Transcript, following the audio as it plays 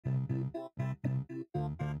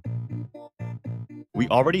We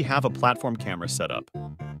already have a platform camera set up.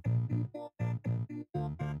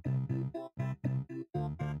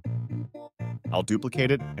 I'll duplicate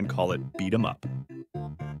it and call it Beat 'em Up.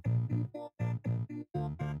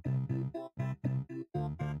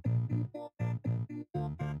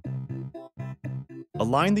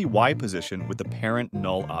 Align the Y position with the parent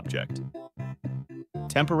null object.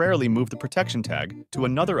 Temporarily move the protection tag to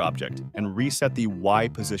another object and reset the Y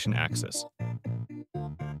position axis.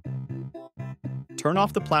 Turn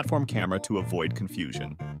off the platform camera to avoid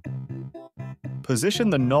confusion.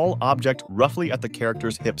 Position the null object roughly at the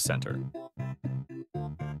character's hip center.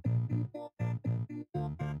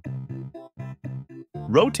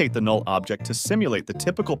 Rotate the null object to simulate the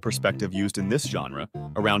typical perspective used in this genre,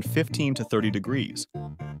 around 15 to 30 degrees.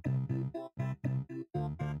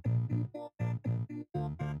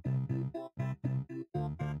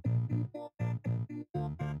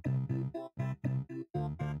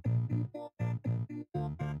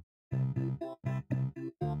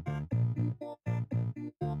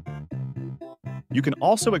 You can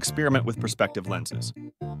also experiment with perspective lenses.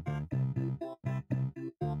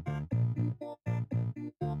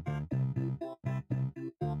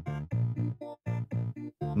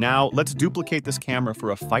 Now, let's duplicate this camera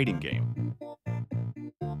for a fighting game.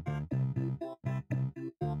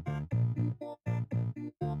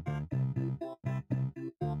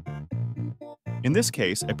 In this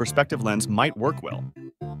case, a perspective lens might work well.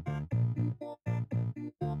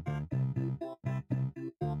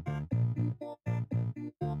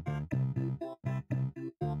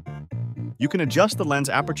 You can adjust the lens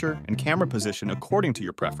aperture and camera position according to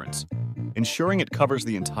your preference, ensuring it covers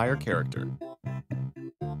the entire character.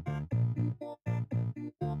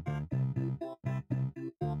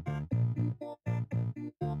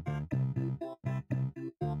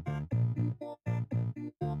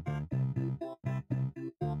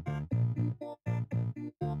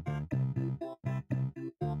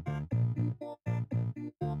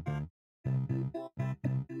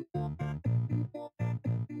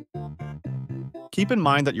 Keep in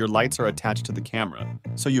mind that your lights are attached to the camera,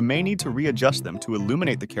 so you may need to readjust them to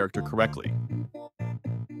illuminate the character correctly.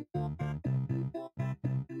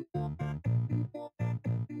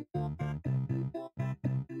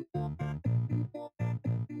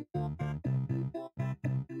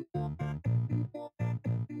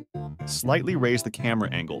 Slightly raise the camera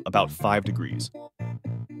angle about 5 degrees.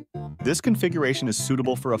 This configuration is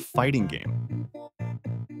suitable for a fighting game.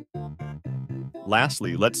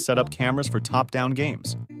 Lastly, let's set up cameras for top-down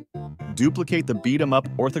games. Duplicate the Beat 'em Up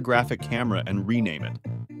orthographic camera and rename it.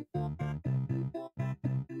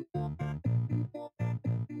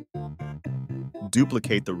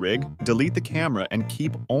 Duplicate the rig, delete the camera, and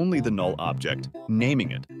keep only the null object,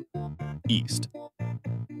 naming it East.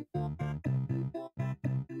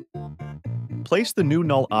 Place the new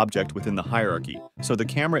null object within the hierarchy, so the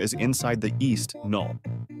camera is inside the East null.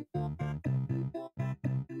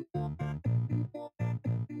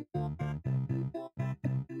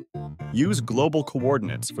 Use global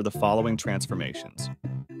coordinates for the following transformations.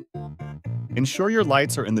 Ensure your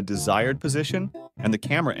lights are in the desired position and the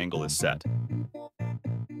camera angle is set.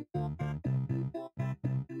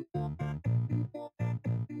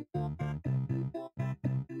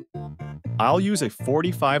 I'll use a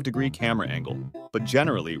 45-degree camera angle, but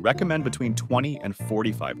generally recommend between 20 and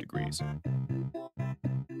 45 degrees.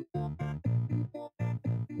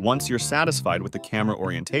 Once you're satisfied with the camera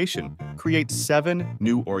orientation, create 7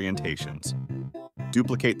 new orientations.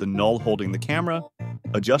 Duplicate the null holding the camera,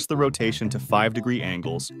 adjust the rotation to 5-degree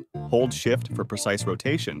angles, hold Shift for precise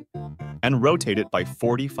rotation, and rotate it by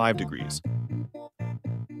 45 degrees.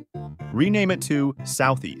 Rename it to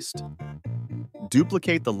Southeast.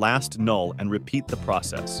 Duplicate the last null and repeat the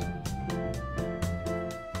process.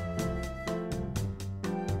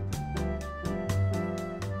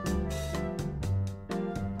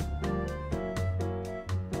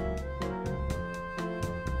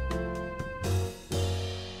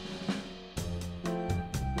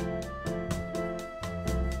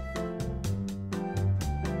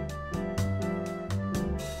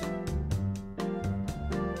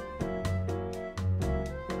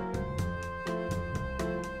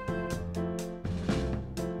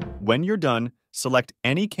 When you're done, select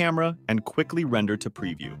any camera and quickly render to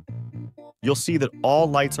preview. You'll see that all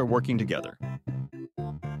lights are working together.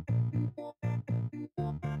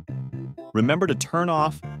 Remember to turn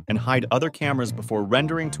off and hide other cameras before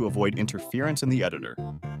rendering to avoid interference in the editor.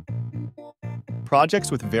 Projects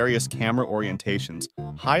with various camera orientations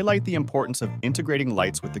highlight the importance of integrating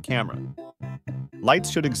lights with the camera. Lights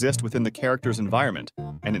should exist within the character's environment,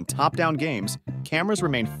 and in top-down games, cameras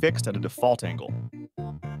remain fixed at a default angle.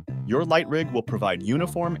 Your light rig will provide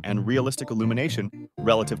uniform and realistic illumination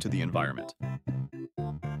relative to the environment.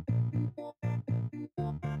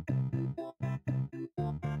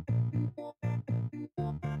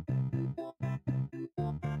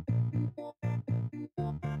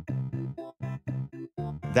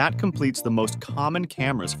 That completes the most common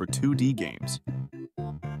cameras for 2D games.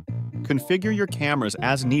 Configure your cameras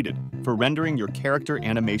as needed for rendering your character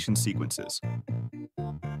animation sequences.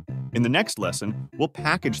 In the next lesson, we'll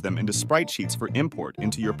package them into sprite sheets for import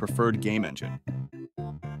into your preferred game engine.